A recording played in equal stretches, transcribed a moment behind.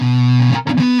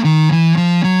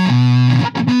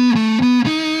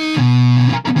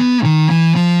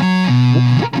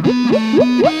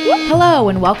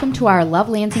and welcome to our Love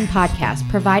Lansing podcast,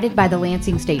 provided by the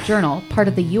Lansing State Journal, part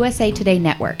of the USA Today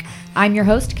Network. I'm your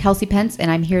host, Kelsey Pence, and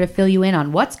I'm here to fill you in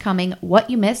on what's coming, what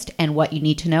you missed, and what you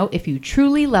need to know if you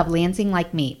truly love Lansing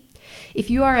like me. If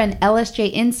you are an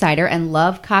LSJ insider and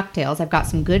love cocktails, I've got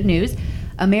some good news.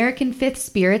 American Fifth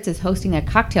Spirits is hosting a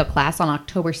cocktail class on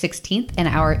October 16th, and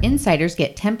our insiders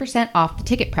get 10% off the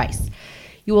ticket price.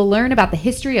 You will learn about the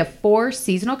history of 4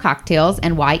 seasonal cocktails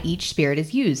and why each spirit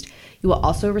is used. You will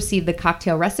also receive the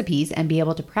cocktail recipes and be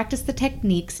able to practice the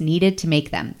techniques needed to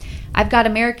make them. I've got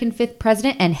American Fifth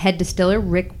President and Head Distiller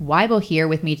Rick Weibel here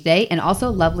with me today, and also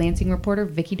Love Lansing reporter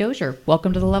Vicki Dozier.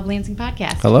 Welcome to the Love Lansing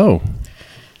podcast. Hello.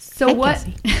 So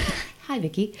Hi,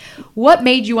 Vicki. What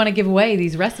made you want to give away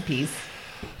these recipes?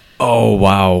 Oh,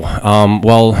 wow.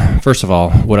 Well, first of all,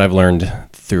 what I've learned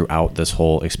throughout this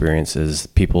whole experience is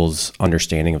people's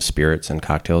understanding of spirits and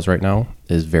cocktails right now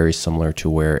is very similar to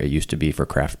where it used to be for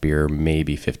craft beer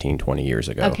maybe 15, 20 years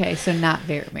ago. Okay, so not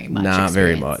very much. Not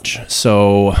very much.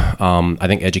 So I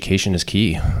think education is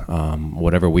key.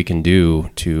 Whatever we can do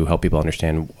to help people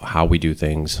understand how we do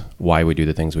things, why we do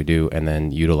the things we do, and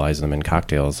then utilize them in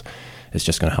cocktails is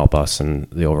just going to help us in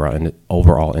the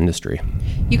overall industry.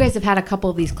 You guys have had a couple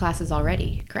of these classes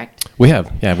already, correct? We have.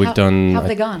 Yeah, we've done. How have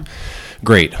they gone?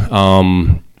 Great.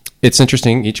 It's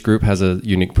interesting. Each group has a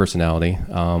unique personality.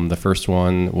 The first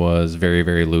one was very,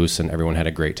 very loose, and everyone had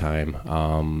a great time.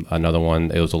 Another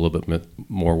one, it was a little bit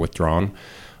more withdrawn.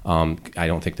 I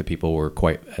don't think the people were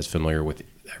quite as familiar with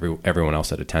everyone else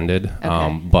that attended.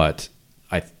 Okay. But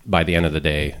by the end of the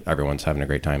day, everyone's having a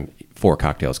great time. 4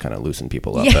 cocktails kind of loosen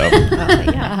people up, though.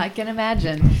 Yeah, I can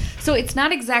imagine. So it's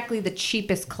not exactly the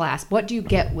cheapest class. What do you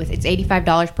get with it's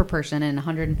 $85 per person and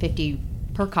 $150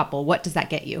 per couple? What does that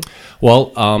get you?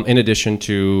 Well, in addition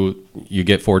to you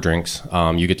get 4 drinks,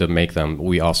 you get to make them.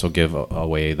 We also give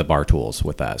away the bar tools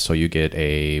with that. So you get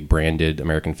a branded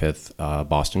American Fifth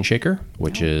Boston shaker,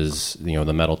 which is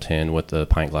the metal tin with the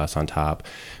pint glass on top.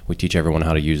 We teach everyone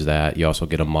how to use that. You also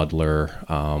get a muddler,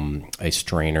 a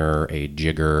strainer, a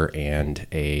jigger, and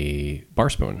a bar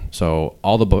spoon. So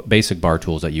all the basic bar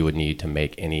tools that you would need to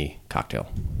make any cocktail.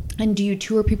 And do you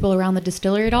tour people around the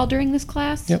distillery at all during this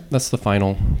class? Yep, that's the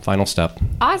final step.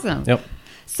 Awesome. Yep.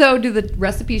 So do the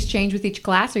recipes change with each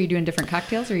class? Are you doing different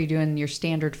cocktails, or are you doing your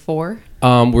standard 4?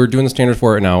 We're doing the standard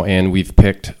 4 right now, and we've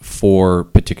picked 4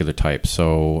 particular types.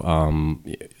 So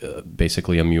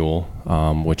basically a mule,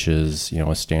 which is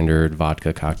a standard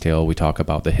vodka cocktail. We talk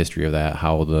about the history of that,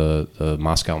 how the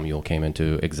Moscow Mule came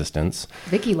into existence.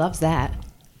 Vicki loves that.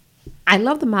 I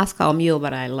love the Moscow Mule,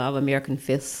 but I love American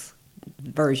Fifth's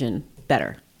version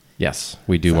better. Yes,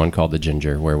 we do one called the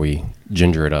ginger, where we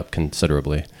ginger it up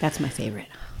considerably. That's my favorite.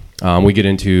 We get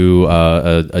into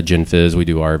a gin fizz. We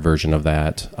do our version of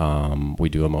that. We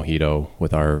do a mojito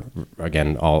with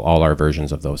all our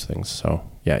versions of those things. So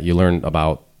yeah, you learn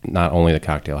about not only the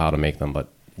cocktail, how to make them, but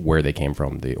where they came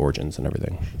from, the origins and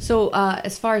everything. So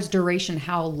as far as duration,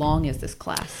 how long is this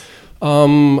class?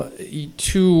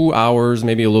 2 hours,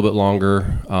 maybe a little bit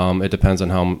longer. It depends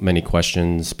on how many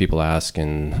questions people ask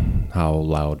and how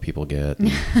loud people get.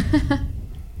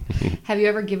 Have you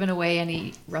ever given away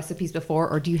any recipes before,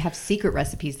 or do you have secret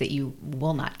recipes that you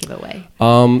will not give away?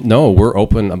 No, we're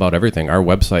open about everything. Our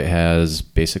website has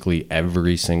basically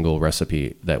every single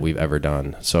recipe that we've ever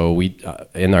done. So we,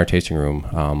 in our tasting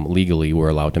room, legally, we're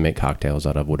allowed to make cocktails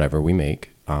out of whatever we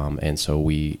make. And so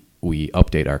we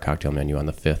update our cocktail menu on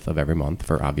the 5th of every month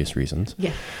for obvious reasons.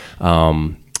 Yeah.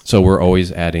 So we're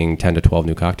always adding 10 to 12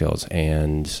 new cocktails,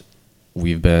 and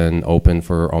we've been open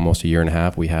for almost a year and a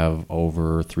half. We have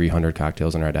over 300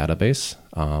 cocktails in our database.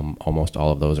 Almost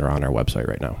all of those are on our website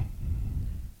right now.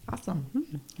 Awesome.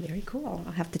 Very cool.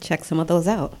 I'll have to check some of those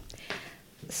out.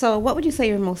 So what would you say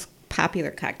your most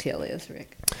popular cocktail is,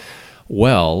 Rick?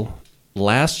 Well,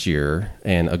 last year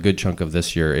and a good chunk of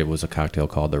this year, it was a cocktail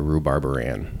called the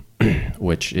Rhubarberan,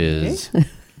 which is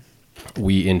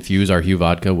we infuse our Hue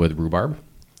vodka with rhubarb.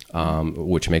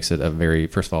 Which makes it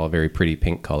first of all, a very pretty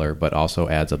pink color, but also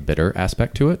adds a bitter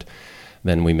aspect to it.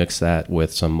 Then we mix that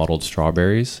with some muddled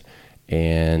strawberries,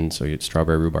 and so you get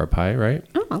strawberry rhubarb pie, right?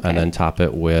 Oh, okay. And then top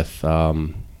it with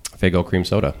Faygo cream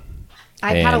soda.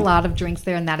 I've had a lot of drinks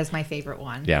there, and that is my favorite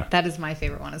one. Yeah. That is my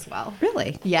favorite one as well.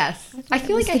 Really? Yes. I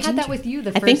feel like I had that with you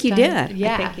the first time. I think you did.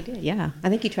 Yeah. I think you did, yeah. I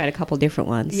think you tried a couple different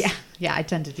ones. Yeah. Yeah, I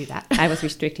tend to do that. I was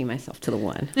restricting myself to the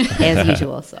one, as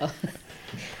usual, so...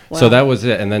 Wow. So that was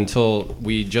it. And then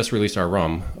we just released our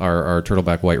rum, our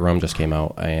Turtleback White rum just came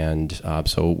out. And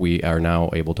so we are now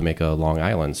able to make a Long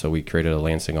Island. So we created a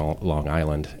Lansing Long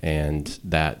Island, and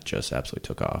that just absolutely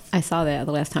took off. I saw that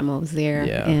the last time I was there,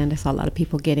 Yeah. and I saw a lot of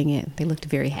people getting it. They looked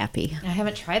very happy. I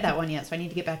haven't tried that one yet, so I need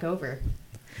to get back over.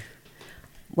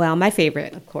 Well, my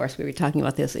favorite, of course, we were talking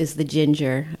about this, is the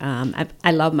ginger.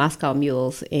 I love Moscow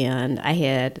mules, and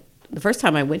the first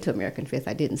time I went to American Fifth,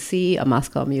 I didn't see a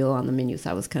Moscow mule on the menu, so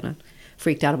I was kind of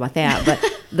freaked out about that. But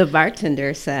the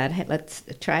bartender said, "Hey, let's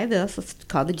try this. It's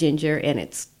called the ginger, and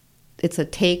it's our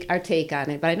take on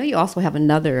it." But I know you also have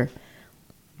another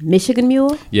Michigan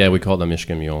mule. Yeah, we call it the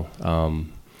Michigan Mule.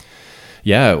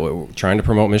 We're trying to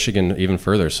promote Michigan even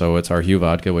further. So it's our Hugh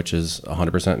vodka, which is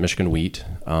 100% Michigan wheat,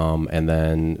 and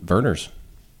then Verner's,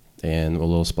 and a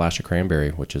little splash of cranberry,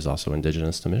 which is also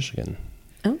indigenous to Michigan.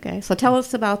 Okay, so tell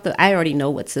us about I already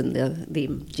know what's in the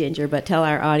ginger, but tell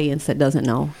our audience that doesn't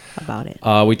know about it.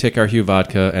 We take our Hugh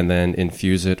vodka and then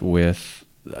infuse it with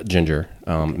ginger,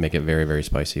 make it very, very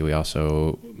spicy. We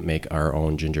also make our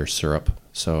own ginger syrup,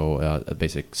 so a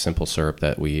basic simple syrup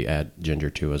that we add ginger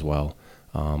to as well.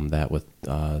 That with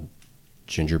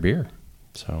ginger beer.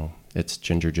 So it's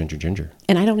ginger.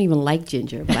 And I don't even like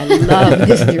ginger, but I love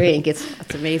this drink. It's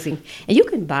amazing. And you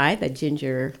can buy the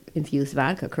ginger-infused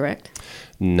vodka, correct?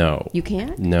 No. You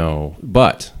can't? No,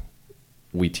 but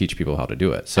we teach people how to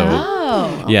do it. So,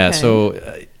 okay. Yeah, so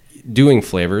doing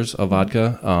flavors of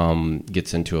vodka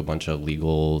gets into a bunch of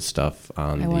legal stuff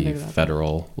on the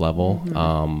federal level,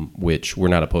 which we're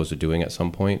not opposed to doing at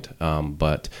some point,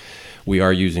 but we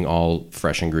are using all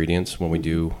fresh ingredients when we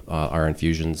do our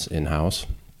infusions in-house.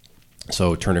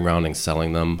 So turning around and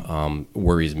selling them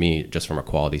worries me just from a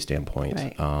quality standpoint.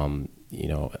 Right.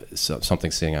 So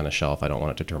something sitting on a shelf, I don't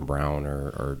want it to turn brown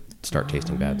or start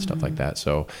tasting bad, stuff like that.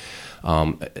 So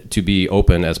to be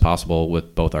open as possible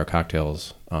with both our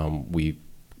cocktails, we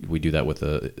do that with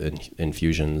the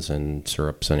infusions and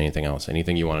syrups and anything else.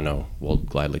 Anything you want to know, we'll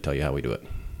gladly tell you how we do it.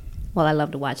 Well, I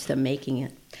love to watch them making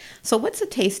it. So what's a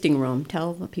tasting room?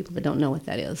 Tell the people that don't know what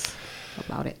that is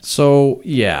about it. So,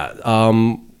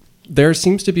 there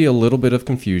seems to be a little bit of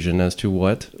confusion as to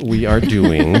what we are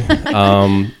doing.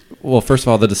 Well, first of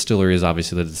all, the distillery is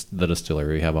obviously the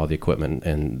distillery. We have all the equipment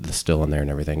and the still in there and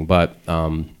everything. But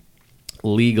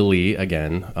legally,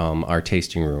 again, our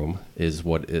tasting room is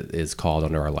what it is called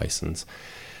under our license.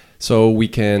 So we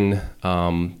can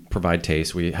provide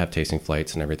taste. We have tasting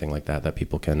flights and everything like that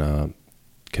people can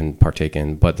partake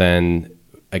in. But then,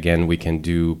 again, we can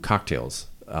do cocktails,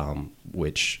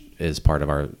 which is part of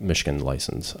our Michigan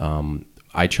license.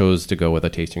 I chose to go with a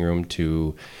tasting room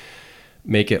to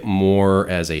make it more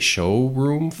as a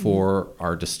showroom for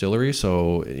our distillery.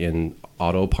 So in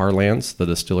auto parlance, the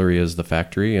distillery is the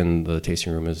factory and the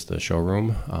tasting room is the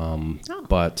showroom.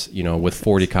 But, with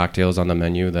 40 cocktails on the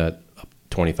menu that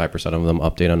 25% of them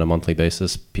update on a monthly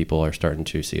basis, people are starting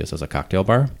to see us as a cocktail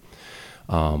bar.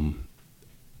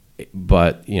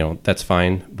 But, that's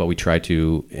fine. But we try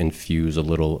to infuse a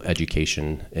little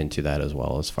education into that as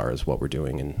well, as far as what we're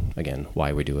doing and, again,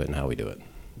 why we do it and how we do it.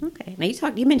 Okay. Now,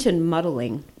 you mentioned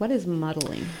muddling. What is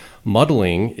muddling?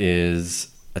 Muddling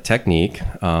is a technique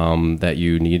that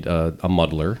you need a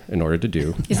muddler in order to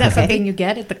do. Is that something you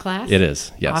get at the class? It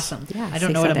is, yes. Awesome. Yeah, I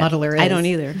don't know what a muddler is. I don't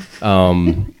either.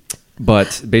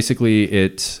 But basically,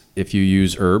 if you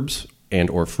use herbs and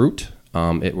or fruit,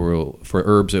 for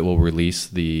herbs, it will release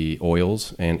the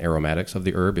oils and aromatics of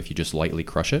the herb if you just lightly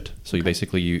crush it. So you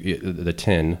basically, the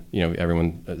tin,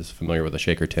 everyone is familiar with a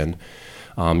shaker tin.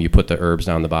 You put the herbs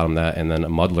down the bottom of that, and then a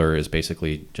muddler is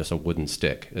basically just a wooden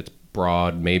stick. It's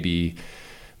broad, maybe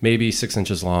 6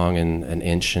 inches long and an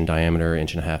inch in diameter,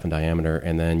 inch and a half in diameter,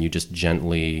 and then you just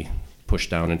gently push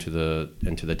down into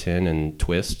the tin and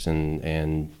twist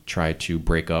and try to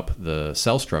break up the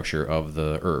cell structure of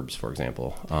the herbs, for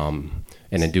example.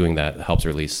 And in doing that, it helps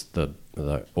release the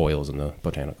oils and the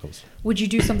botanicals. Would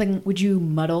you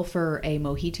muddle for a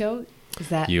mojito? Is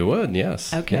that you would,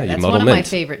 yes. Okay, yeah, that's one of my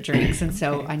favorite drinks, and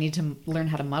so I need to learn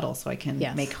how to muddle so I can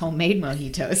make homemade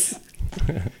mojitos.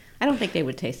 I don't think they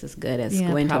would taste as good as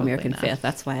going to American Fifth.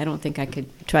 That's why I don't think I could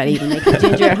try to even make a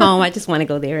ginger at home. I just want to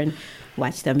go there and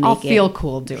watch them make it. I'll feel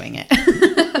cool doing it.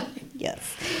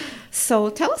 Yes. So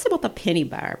tell us about the penny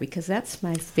bar, because that's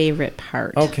my favorite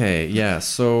part. Okay, yeah.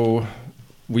 So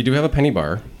we do have a penny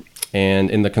bar,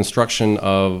 and in the construction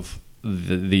of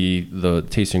the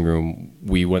tasting room,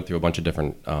 we went through a bunch of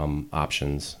different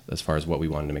options as far as what we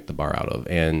wanted to make the bar out of.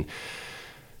 And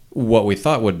what we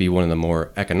thought would be one of the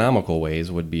more economical ways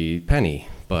would be penny,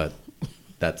 but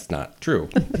that's not true.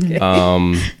 Okay.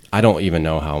 I don't even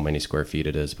know how many square feet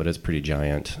it is, but it's pretty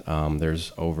giant.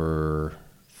 There's over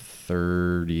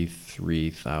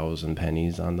 33,000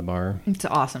 pennies on the bar. It's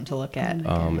awesome to look at.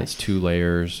 It's 2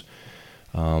 layers.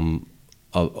 A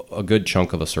good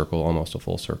chunk of a circle, almost a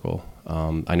full circle.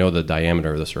 I know the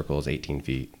diameter of the circle is 18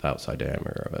 feet, the outside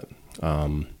diameter of it.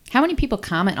 How many people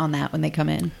comment on that when they come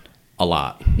in? A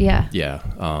lot. Yeah. Yeah.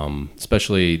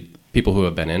 Especially people who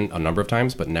have been in a number of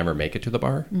times but never make it to the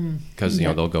bar because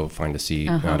they'll go find a seat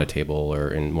at a table or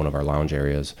in one of our lounge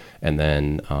areas, and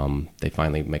then they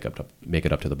finally make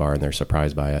it up to the bar and they're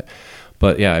surprised by it.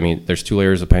 But yeah, I mean, there's 2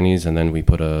 layers of pennies, and then we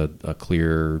put a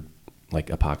clear like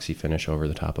epoxy finish over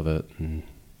the top of it. And,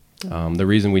 the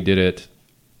reason we did it,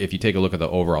 if you take a look at the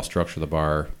overall structure of the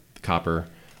bar, the copper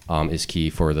is key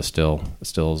for the still. The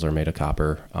stills are made of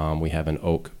copper. We have an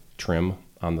oak trim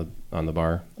on the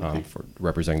bar for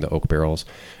representing the oak barrels,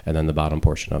 and then the bottom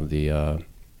portion of the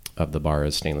bar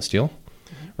is stainless steel,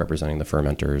 representing the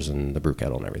fermenters and the brew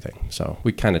kettle and everything. So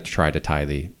we kind of try to tie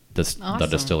the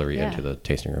distillery into the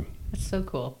tasting room. That's so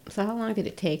cool. So how long did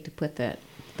it take to put that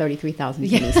 33,000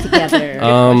 pennies together?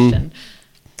 Question.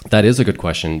 That is a good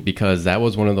question, because that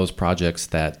was one of those projects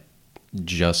that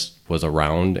just was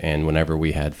around, and whenever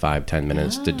we had 5-10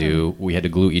 minutes to do, we had to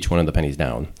glue each one of the pennies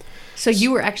down. So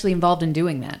you were actually involved in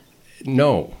doing that?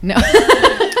 No. No.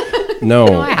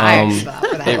 I hired Scott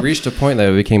for that. It reached a point that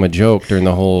it became a joke during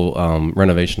the whole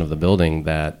renovation of the building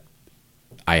that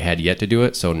I had yet to do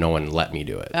it, so no one let me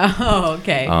do it. Oh,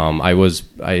 okay.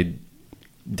 I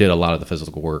did a lot of the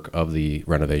physical work of the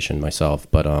renovation myself,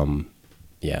 but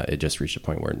it just reached a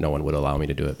point where no one would allow me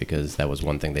to do it because that was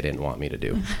one thing they didn't want me to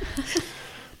do.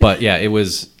 But yeah, it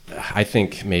was, I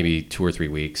think, maybe 2 or 3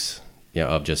 weeks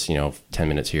of just 10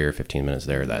 minutes here, 15 minutes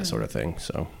there, that sort of thing.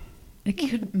 So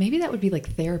maybe that would be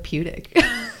like therapeutic.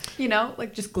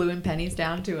 Like just gluing pennies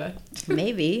down to a...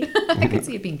 Maybe. I could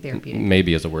see it being therapeutic.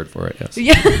 Maybe is a word for it, yes.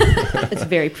 Yeah. It's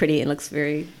very pretty. It looks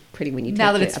very pretty when you take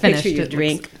now that it's a finished, picture of your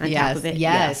drink on top of it.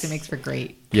 Yes, it makes for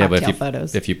great Yeah, cocktail but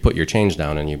photos. if you put your change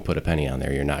down and you put a penny on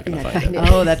there, you're not going to find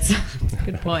it. Oh, that's a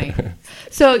good point.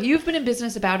 So you've been in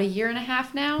business about 1.5 years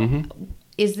now. Mm-hmm.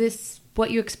 Is this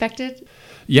what you expected?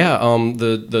 Yeah,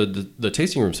 the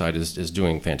tasting room side is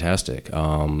doing fantastic,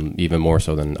 even more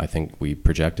so than I think we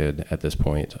projected at this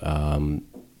point.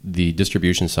 The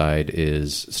distribution side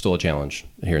is still a challenge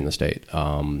here in the state.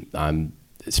 I'm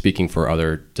speaking for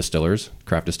other distillers,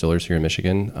 craft distillers here in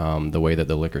Michigan. The way that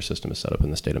the liquor system is set up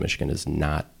in the state of Michigan is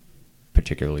not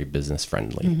particularly business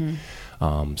friendly.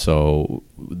 So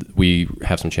we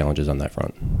have some challenges on that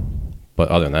front. But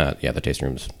other than that, yeah, the tasting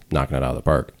room's knocking it out of the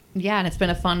park. Yeah, and it's been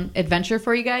a fun adventure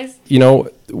for you guys.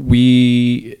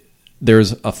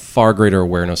 There's a far greater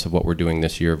awareness of what we're doing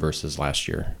this year versus last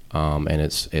year, and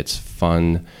it's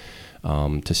fun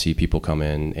to see people come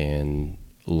in and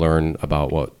learn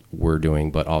about what we're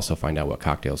doing, but also find out what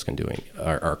cocktails can do.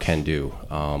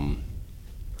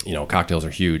 Cocktails are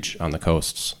huge on the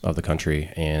coasts of the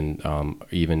country, and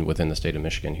even within the state of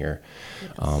Michigan here.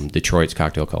 Yes. Detroit's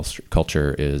cocktail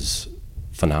culture is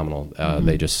phenomenal.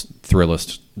 They just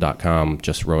Thrillist.com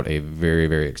just wrote a very,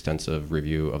 very extensive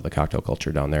review of the cocktail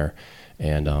culture down there,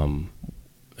 and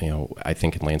I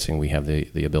think in Lansing we have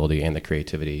the ability and the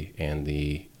creativity and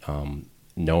the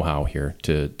know-how here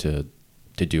to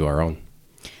do our own.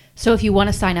 So if you want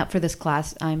to sign up for this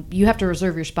class, you have to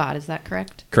reserve your spot. Is that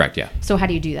correct? Correct. Yeah. So how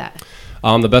do you do that?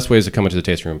 The best way is to come into the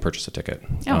tasting room and purchase a ticket.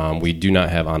 Oh. We do not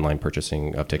have online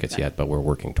purchasing of tickets yet, but we're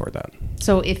working toward that.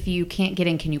 So if you can't get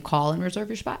in, can you call and reserve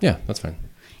your spot? Yeah, that's fine.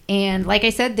 And like I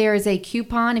said, there is a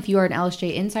coupon if you are an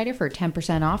LSJ Insider for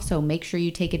 10% off, so make sure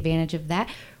you take advantage of that.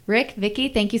 Rick, Vicki,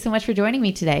 thank you so much for joining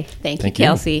me today. Thank you,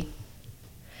 Kelsey.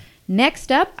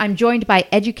 Next up, I'm joined by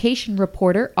education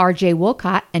reporter RJ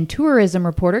Wolcott and tourism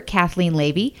reporter Kathleen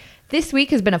Levy. This week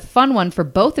has been a fun one for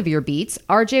both of your beats.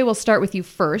 RJ, we'll start with you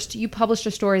first. You published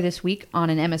a story this week on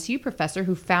an MSU professor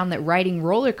who found that riding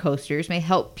roller coasters may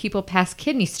help people pass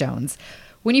kidney stones.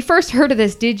 When you first heard of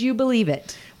this, did you believe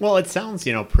it? Well, it sounds,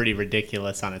 pretty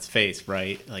ridiculous on its face,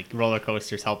 right? Like roller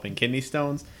coasters helping kidney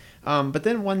stones. But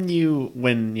then when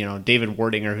David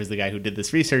Wardinger, who's the guy who did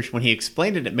this research, when he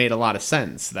explained it, it made a lot of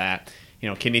sense that,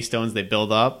 kidney stones, they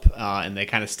build up and they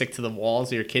kind of stick to the walls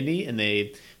of your kidney, and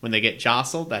when they get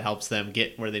jostled, that helps them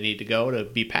get where they need to go to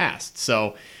be passed.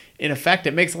 So in effect,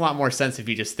 it makes a lot more sense if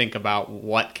you just think about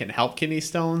what can help kidney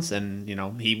stones. And,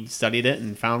 he studied it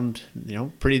and found,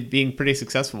 being pretty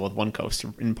successful with one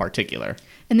coaster in particular.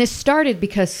 And this started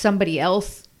because somebody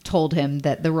else told him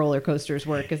that the roller coasters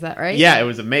work. Is that right? Yeah, it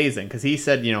was amazing because he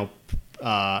said,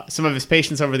 some of his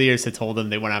patients over the years had told him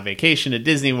they went on vacation at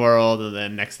Disney World, and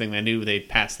then next thing they knew, they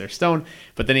passed their stone.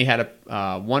 But then he had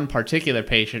one particular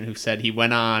patient who said he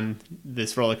went on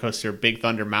this roller coaster, Big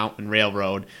Thunder Mountain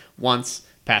Railroad, once,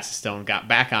 passed a stone, got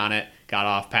back on it, got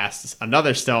off, passed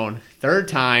another stone, third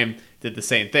time, did the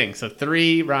same thing. So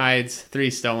 3 rides, 3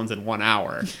 stones in 1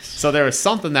 hour. So there was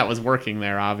something that was working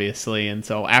there, obviously. And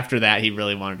so after that, he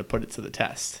really wanted to put it to the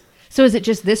test. So is it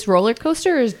just this roller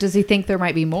coaster, or does he think there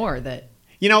might be more that...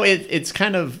 It's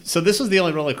kind of, so this was the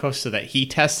only roller coaster that he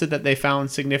tested that they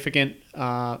found significant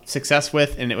success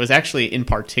with, and it was actually in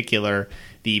particular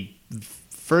the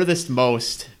furthest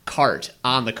most cart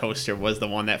on the coaster was the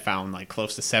one that found like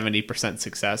close to 70%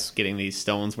 success getting these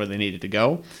stones where they needed to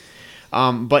go.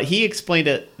 But he explained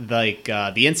it like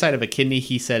the inside of a kidney,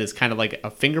 he said, is kind of like a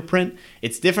fingerprint.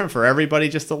 It's different for everybody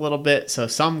just a little bit. So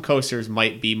some coasters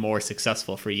might be more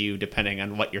successful for you depending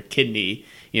on what your kidney,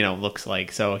 looks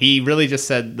like. So he really just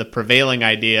said the prevailing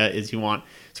idea is you want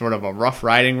sort of a rough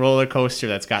riding roller coaster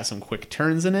that's got some quick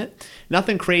turns in it.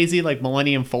 Nothing crazy like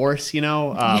Millennium Force,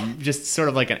 just sort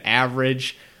of like an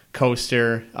average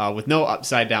coaster with no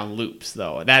upside down loops,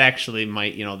 though. That actually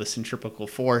might, the centripetal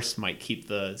force might keep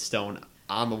the stone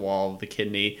on the wall of the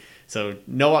kidney. So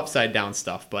no upside down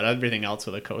stuff, but everything else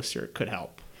with a coaster could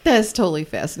help. That's totally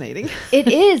fascinating. It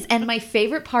is. And my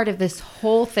favorite part of this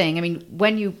whole thing, I mean,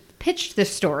 when you pitched this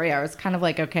story, I was kind of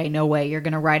like, okay, no way you're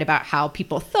going to write about how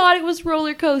people thought it was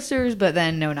roller coasters, but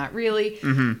then no, not really.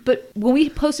 Mm-hmm. But when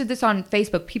we posted this on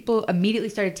Facebook, people immediately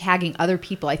started tagging other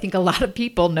people. I think a lot of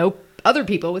people know other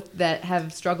people that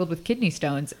have struggled with kidney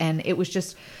stones, and it was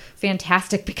just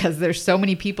fantastic because there's so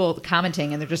many people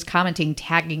commenting, and they're just commenting,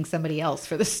 tagging somebody else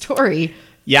for the story.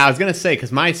 Yeah, I was going to say,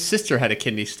 because my sister had a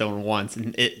kidney stone once,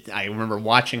 and I remember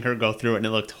watching her go through it, and it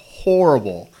looked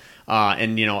horrible.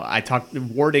 And I talked,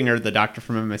 Wardinger, the doctor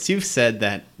from MSU, said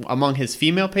that among his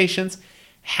female patients,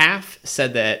 half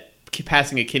said that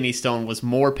passing a kidney stone was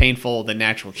more painful than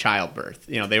natural childbirth.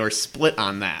 They were split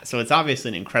on that. So it's obviously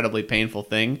an incredibly painful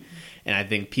thing. And I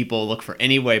think people look for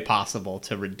any way possible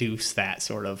to reduce that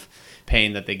sort of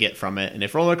pain that they get from it. And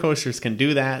if roller coasters can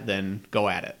do that, then go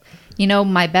at it.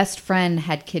 My best friend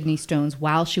had kidney stones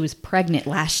while she was pregnant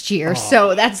last year. Oh.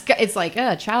 So it's like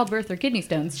childbirth or kidney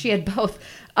stones. She had both.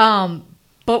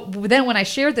 But then when I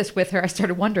shared this with her, I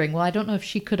started wondering, well, I don't know if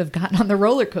she could have gotten on the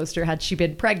roller coaster had she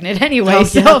been pregnant anyway. Oh,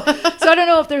 yeah. So I don't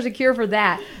know if there's a cure for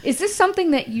that. Is this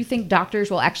something that you think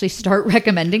doctors will actually start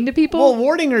recommending to people? Well,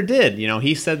 Wardinger did.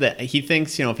 He said that he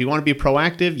thinks, if you want to be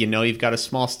proactive, you've got a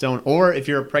small stone, or if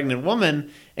you're a pregnant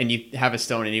woman and you have a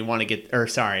stone and you want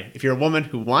to if you're a woman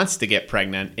who wants to get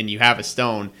pregnant and you have a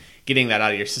stone, getting that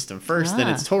out of your system first, then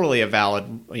it's totally a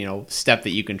valid, step that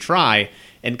you can try.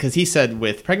 And because he said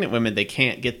with pregnant women, they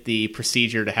can't get the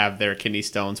procedure to have their kidney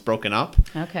stones broken up.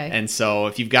 Okay. And so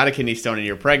if you've got a kidney stone and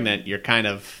you're pregnant, you're kind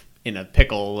of in a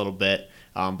pickle a little bit.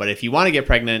 But if you want to get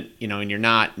pregnant, and you're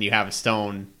not, and you have a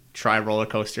stone, try roller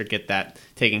coaster, get that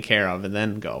taken care of, and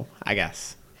then go, I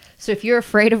guess. So if you're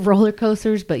afraid of roller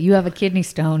coasters, but you have a kidney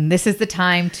stone, this is the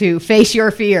time to face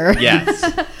your fear.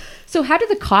 Yes. So how do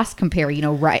the costs compare?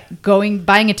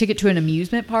 Buying a ticket to an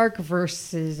amusement park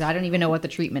versus, I don't even know what the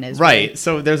treatment is. Right.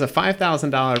 So there's a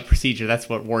 $5,000 procedure. That's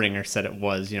what Wardinger said it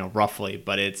was, roughly.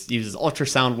 But it uses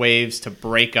ultrasound waves to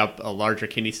break up a larger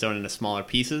kidney stone into smaller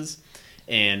pieces.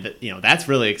 And, that's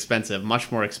really expensive, much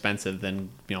more expensive than,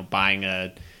 buying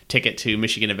a ticket to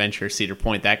Michigan Adventure, Cedar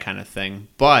Point, that kind of thing.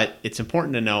 But it's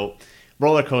important to note,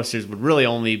 roller coasters would really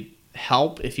only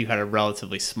help if you had a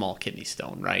relatively small kidney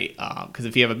stone, right? Because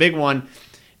if you have a big one,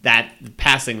 that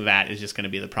passing that is just going to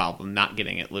be the problem, not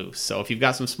getting it loose. So if you've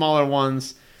got some smaller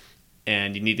ones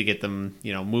and you need to get them,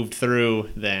 moved through,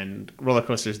 then roller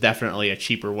coaster is definitely a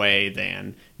cheaper way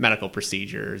than medical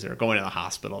procedures or going to the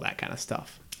hospital, that kind of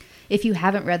stuff. If you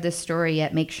haven't read this story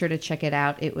yet, make sure to check it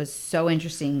out. It was so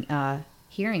interesting.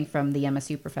 Hearing from the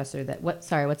MSU professor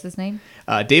what's his name?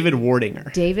 David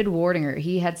Wardinger. David Wardinger.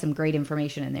 He had some great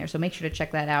information in there, so make sure to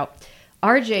check that out.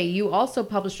 RJ, you also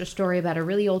published a story about a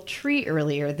really old tree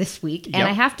earlier this week, and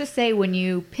I have to say, when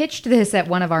you pitched this at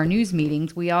one of our news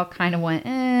meetings, we all kind of went,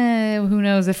 who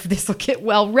knows if this will get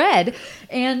well read,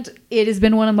 and it has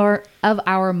been one of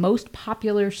our most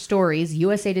popular stories.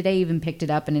 USA Today even picked it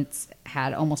up, and it's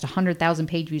had almost 100,000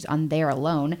 page views on there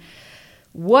alone.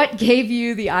 What gave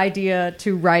you the idea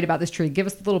to write about this tree? Give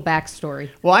us a little backstory.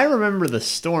 Well, I remember the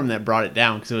storm that brought it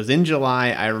down because it was in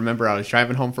July. I remember I was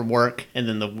driving home from work, and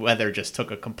then the weather just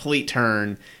took a complete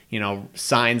turn.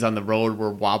 Signs on the road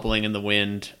were wobbling in the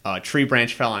wind. A tree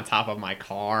branch fell on top of my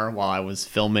car while I was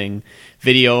filming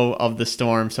video of the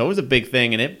storm. So it was a big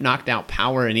thing, and it knocked out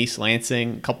power in East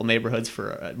Lansing, a couple neighborhoods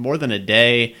for more than a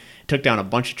day. Took down a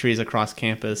bunch of trees across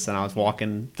campus, and I was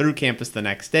walking through campus the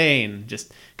next day and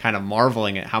just kind of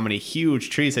marveling at how many huge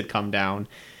trees had come down.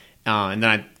 And then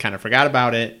I kind of forgot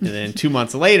about it. And then 2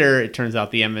 months later, it turns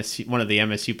out one of the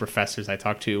MSU professors I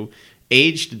talked to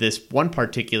aged this one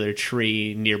particular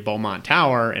tree near Beaumont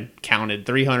Tower and counted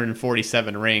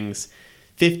 347 rings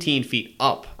 15 feet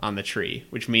up on the tree,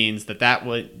 which means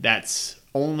that's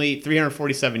only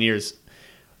 347 years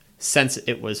since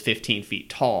it was 15 feet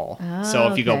tall.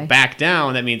 So if you go back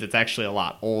down, that means it's actually a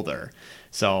lot older.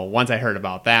 So once I heard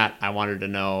about that, I wanted to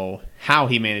know how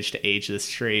he managed to age this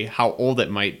tree, how old it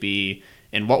might be,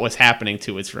 and what was happening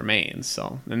to its remains.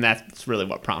 So, and that's really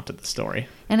what prompted the story.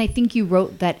 And I think you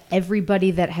wrote that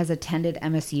everybody that has attended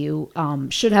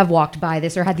MSU should have walked by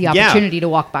this or had the opportunity to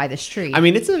walk by this tree. I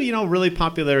mean, it's a really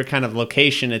popular kind of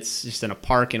location. It's just in a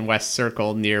park in West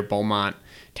Circle near Beaumont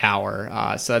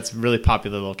Tower. So that's a really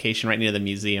popular location right near the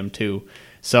museum too.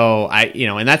 So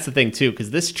and that's the thing too,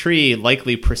 because this tree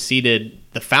likely preceded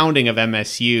the founding of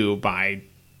MSU by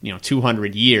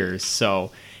 200 years.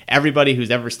 So everybody who's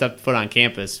ever stepped foot on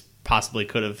campus possibly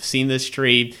could have seen this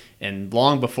tree. And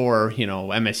long before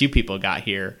MSU people got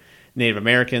here, Native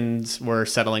Americans were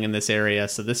settling in this area.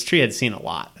 So this tree had seen a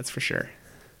lot. That's for sure.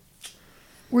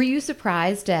 Were you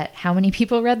surprised at how many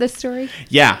people read this story?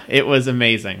 Yeah, it was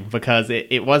amazing because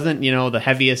it wasn't, the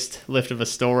heaviest lift of a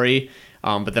story.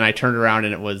 But then I turned around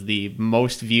and it was the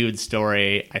most viewed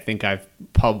story I think I've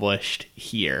published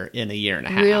here in a year and a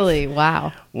half. Really?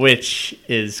 Wow. Which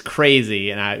is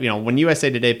crazy. And when USA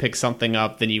Today picks something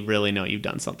up, then you really know you've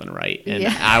done something right. And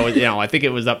I think it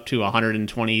was up to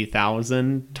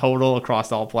 120,000 total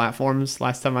across all platforms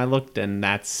last time I looked. And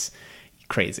that's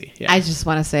crazy. Yeah. I just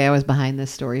want to say I was behind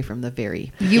this story from the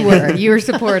very You were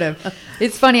supportive.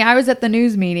 It's funny. I was at the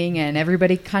news meeting and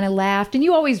everybody kind of laughed. And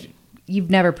you've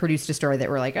never produced a story that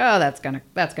we're like, oh, that's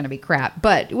gonna be crap.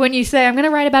 But when you say I'm gonna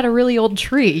write about a really old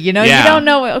tree, you don't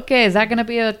know. Okay, is that gonna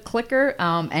be a clicker?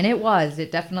 And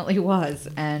it definitely was.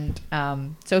 And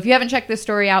so if you haven't checked this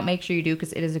story out, make sure you do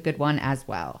because it is a good one as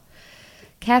well.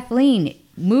 Kathleen,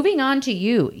 moving on to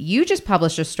you. You just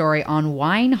published a story on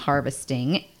wine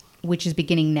harvesting, which is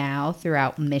beginning now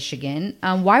throughout Michigan.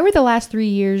 Why were the last 3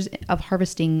 years of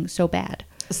harvesting so bad?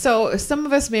 So some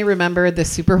of us may remember the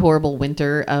super horrible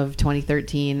winter of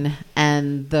 2013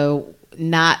 and the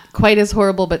not quite as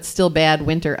horrible but still bad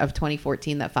winter of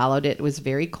 2014 that followed it. It was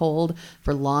very cold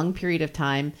for a long period of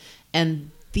time.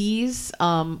 And these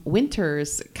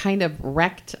winters kind of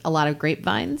wrecked a lot of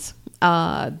grapevines.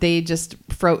 They just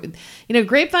froze.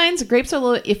 Grapes are a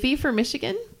little iffy for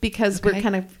Michigan because we're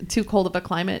kind of too cold of a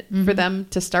climate for them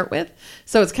to start with.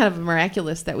 So it's kind of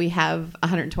miraculous that we have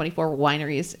 124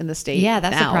 wineries in the state. Yeah,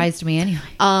 that surprised me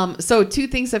anyway. So two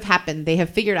things have happened. They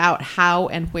have figured out how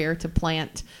and where to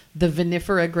plant the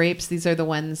vinifera grapes. These are the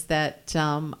ones that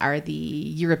are the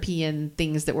European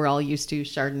things that we're all used to,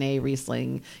 Chardonnay,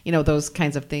 Riesling, those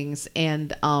kinds of things.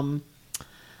 And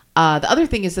the other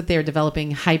thing is that they're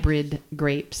developing hybrid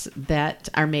grapes that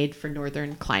are made for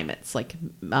northern climates like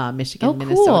Michigan,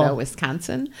 Minnesota,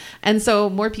 Wisconsin. And so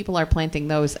more people are planting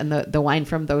those, and the wine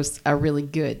from those are really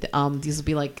good. These will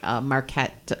be like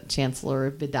Marquette,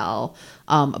 Chancellor, Vidal,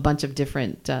 a bunch of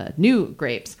different new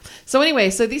grapes. So anyway,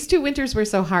 these 2 winters were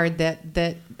so hard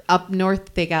that up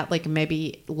north they got like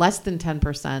maybe less than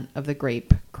 10% of the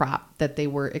grape crop that they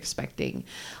were expecting.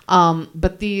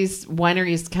 But these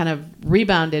wineries kind of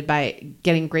rebounded by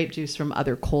getting grape juice from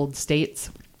other cold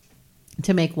states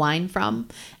to make wine from,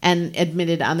 and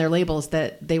admitted on their labels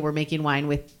that they were making wine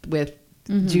with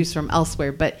juice from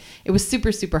elsewhere. But it was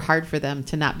super, super hard for them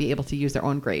to not be able to use their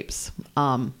own grapes.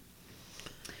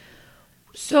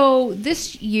 So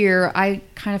this year, I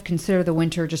kind of consider the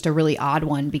winter just a really odd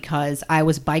one because I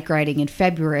was bike riding in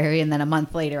February and then a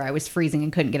month later I was freezing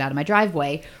and couldn't get out of my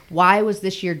driveway. Why was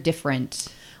this year different?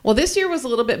 Well, this year was a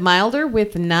little bit milder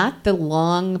with not the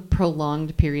long,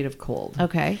 prolonged period of cold.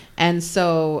 Okay. And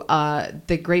so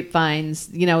the grapevines,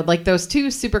 like those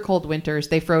 2 super cold winters,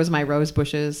 they froze my rose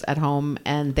bushes at home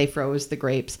and they froze the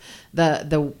grapes.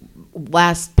 The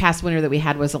past winter that we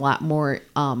had was a lot more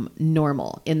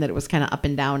normal in that it was kind of up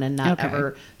and down and not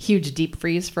ever huge deep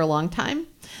freeze for a long time.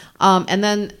 And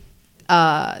then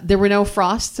there were no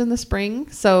frosts in the spring,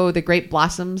 so the grape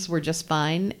blossoms were just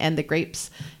fine, and the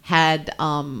grapes had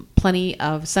plenty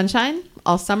of sunshine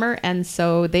all summer, and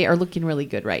so they are looking really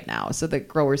good right now. So the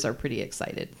growers are pretty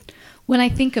excited. When I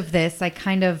think of this, I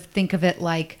kind of think of it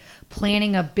like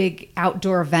planning a big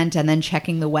outdoor event and then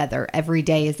checking the weather every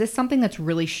day. Is this something that's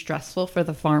really stressful for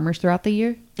the farmers throughout the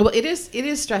year? Well, it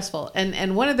is stressful.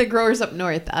 And one of the growers up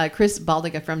north, Chris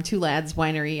Baldiga from Two Lads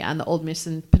Winery on the Old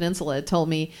Mission Peninsula, told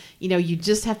me, you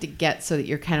just have to get so that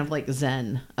you're kind of like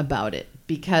zen about it,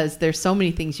 because there's so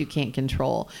many things you can't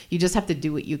control. You just have to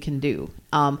do what you can do.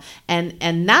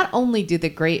 And not only do the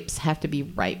grapes have to be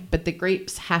ripe, but the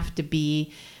grapes have to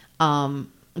be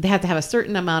they have to have a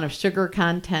certain amount of sugar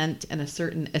content and a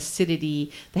certain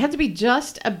acidity. They have to be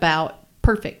just about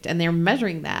perfect. And they're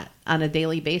measuring that on a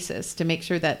daily basis to make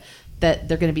sure that they're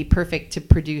going to be perfect to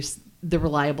produce the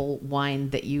reliable wine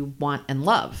that you want and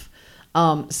love.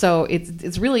 So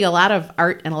it's really a lot of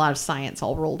art and a lot of science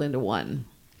all rolled into one.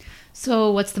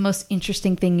 So what's the most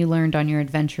interesting thing you learned on your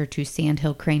adventure to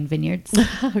Sandhill Crane Vineyards?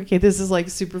 Okay, this is like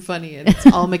super funny and it's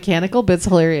all mechanical, but it's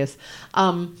hilarious.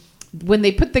 When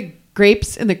they put the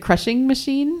grapes in the crushing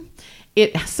machine,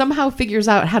 it somehow figures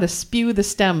out how to spew the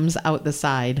stems out the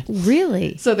side.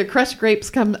 Really? So the crushed grapes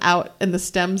come out and the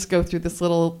stems go through this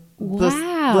little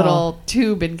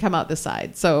tube and come out the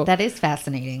side. So That is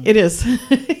fascinating. it is.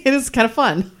 It is kind of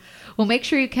fun. Well, make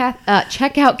sure you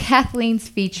check out Kathleen's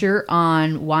feature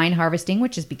on wine harvesting,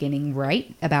 which is beginning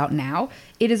right about now.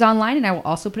 It is online, and I will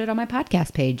also put it on my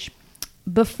podcast page.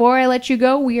 Before I let you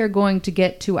go, we are going to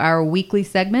get to our weekly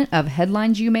segment of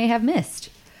headlines you may have missed.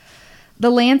 The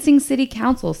Lansing City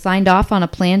Council signed off on a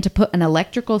plan to put an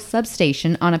electrical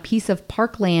substation on a piece of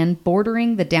parkland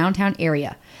bordering the downtown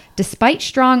area. Despite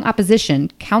strong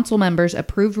opposition, council members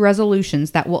approved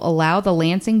resolutions that will allow the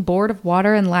Lansing Board of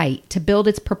Water and Light to build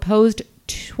its proposed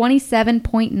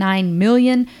 $27.9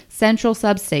 million central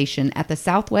substation at the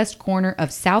southwest corner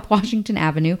of South Washington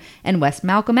Avenue and West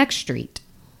Malcolm X Street.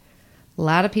 A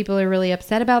lot of people are really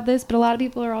upset about this, but a lot of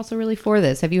people are also really for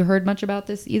this. Have you heard much about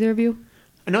this, either of you?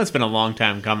 I know it's been a long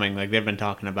time coming. Like, they've been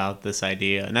talking about this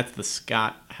idea, and that's the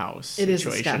Scott House It is the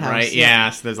situation, Scott House, right? yeah. Yeah,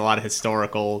 so there's a lot of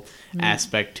historical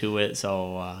aspect to it.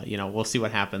 So, we'll see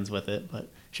what happens with it, but it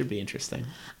should be interesting.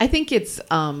 I think it's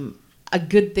a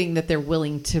good thing that they're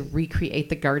willing to recreate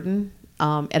the garden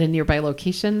at a nearby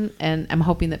location, and I'm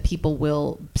hoping that people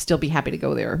will still be happy to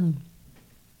go there.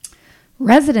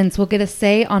 Residents will get a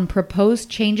say on proposed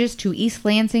changes to East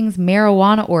Lansing's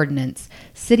marijuana ordinance.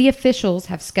 City officials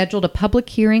have scheduled a public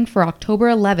hearing for October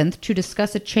 11th to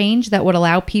discuss a change that would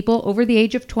allow people over the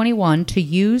age of 21 to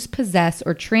use, possess,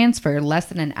 or transfer less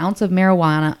than an ounce of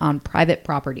marijuana on private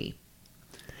property.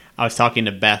 I was talking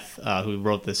to Beth, who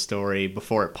wrote this story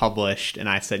before it published, and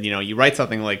I said, you write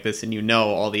something like this and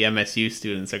all the MSU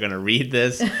students are going to read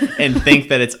this and think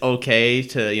that it's okay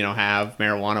to, have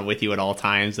marijuana with you at all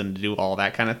times and to do all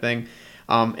that kind of thing.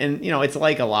 And it's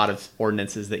like a lot of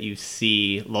ordinances that you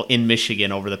see in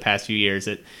Michigan over the past few years.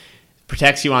 It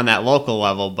protects you on that local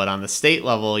level, but on the state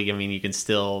level, you can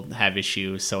still have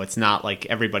issues. So it's not like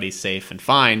everybody's safe and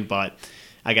fine, but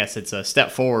I guess it's a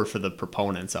step forward for the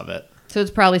proponents of it. So it's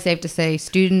probably safe to say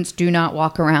students do not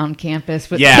walk around campus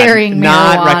with carrying marijuana.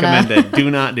 Not recommended.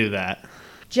 Do not do that.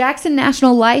 Jackson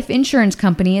National Life Insurance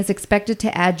Company is expected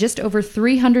to add just over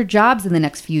 300 jobs in the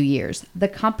next few years. The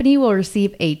company will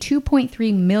receive a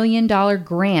 $2.3 million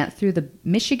grant through the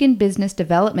Michigan Business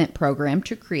Development Program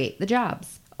to create the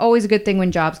jobs. Always a good thing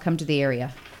when jobs come to the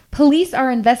area. Police are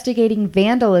investigating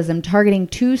vandalism targeting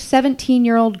two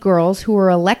 17-year-old girls who were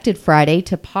elected Friday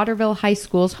to Potterville High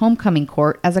School's homecoming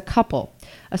court as a couple.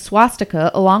 A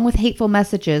swastika, along with hateful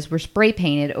messages, were spray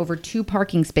painted over two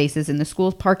parking spaces in the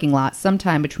school's parking lot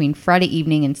sometime between Friday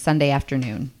evening and Sunday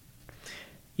afternoon.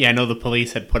 Yeah, I know the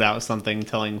police had put out something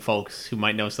telling folks who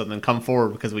might know something, come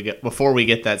forward before we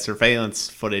get that surveillance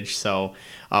footage. So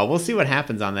we'll see what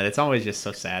happens on that. It's always just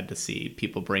so sad to see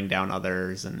people bring down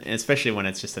others, and especially when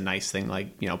it's just a nice thing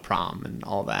like, prom and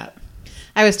all that.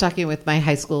 I was talking with my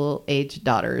high school age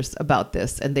daughters about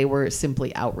this, and they were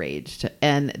simply outraged.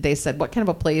 And they said, what kind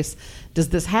of a place does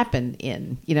this happen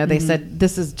in? They said,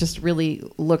 this is just really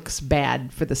looks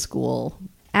bad for the school.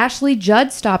 Ashley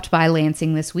Judd stopped by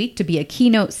Lansing this week to be a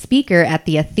keynote speaker at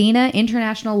the Athena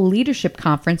International Leadership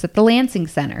Conference at the Lansing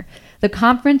Center. The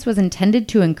conference was intended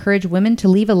to encourage women to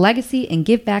leave a legacy and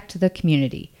give back to the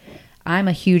community. I'm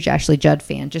a huge Ashley Judd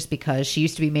fan just because she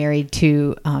used to be married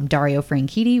to Dario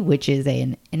Franchitti, which is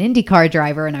an IndyCar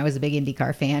driver, and I was a big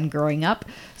IndyCar fan growing up.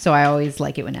 So I always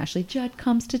like it when Ashley Judd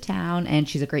comes to town, and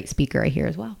she's a great speaker I hear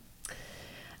as well.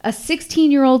 A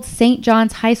 16-year-old St.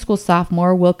 John's High School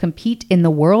sophomore will compete in the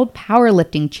World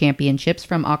Powerlifting Championships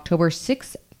from October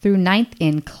 6th through 9th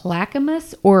in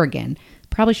Clackamas, Oregon.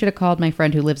 Probably should have called my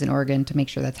friend who lives in Oregon to make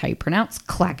sure that's how you pronounce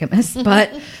Clackamas,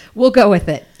 but we'll go with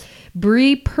it.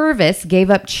 Bree Purvis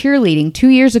gave up cheerleading 2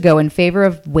 years ago in favor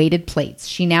of weighted plates.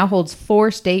 She now holds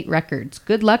 4 state records.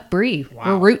 Good luck, Bree.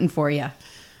 Wow. We're rooting for you.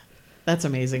 That's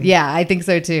amazing. Yeah, I think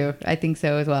so too. I think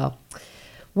so as well.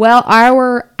 Well,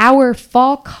 our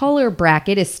fall color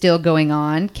bracket is still going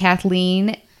on.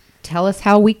 Kathleen, tell us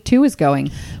how week 2 is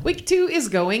going. Week 2 is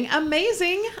going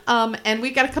amazing. And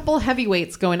we've got a couple of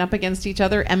heavyweights going up against each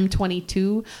other.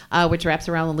 M22, which wraps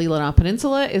around the Leelanau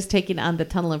Peninsula, is taking on the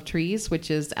Tunnel of Trees,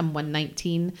 which is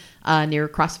M119 near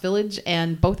Cross Village.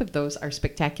 And both of those are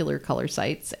spectacular color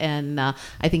sites. And I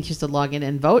think you should log in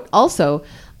and vote. Also,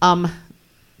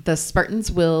 the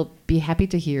Spartans will be happy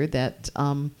to hear that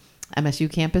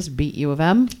MSU campus beat U of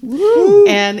M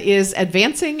and is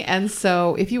advancing. And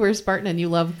so if you were a Spartan and you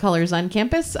love colors on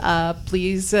campus,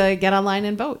 please get online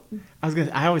and vote.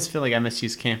 I always feel like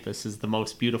MSU's campus is the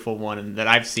most beautiful one that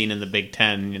I've seen in the Big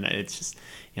Ten. It's just,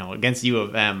 against U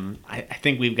of M, I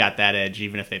think we've got that edge,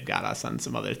 even if they've got us on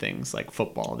some other things like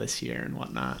football this year and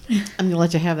whatnot. I'm going to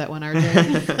let you have that one,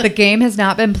 RJ. The game has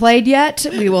not been played yet.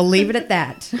 We will leave it at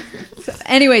that. So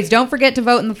anyways, don't forget to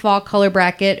vote in the fall color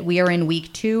bracket. We are in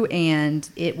week 2, and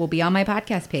it will be on my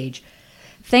podcast page.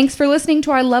 Thanks for listening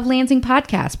to our Love Lansing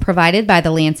podcast, provided by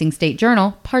the Lansing State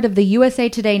Journal, part of the USA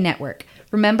Today Network.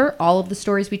 Remember, all of the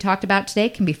stories we talked about today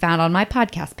can be found on my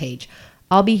podcast page.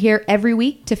 I'll be here every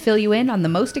week to fill you in on the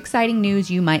most exciting news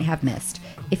you might have missed.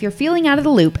 If you're feeling out of the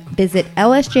loop, visit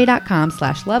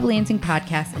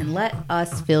lsj.com/lovelansingpodcast and let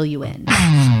us fill you in.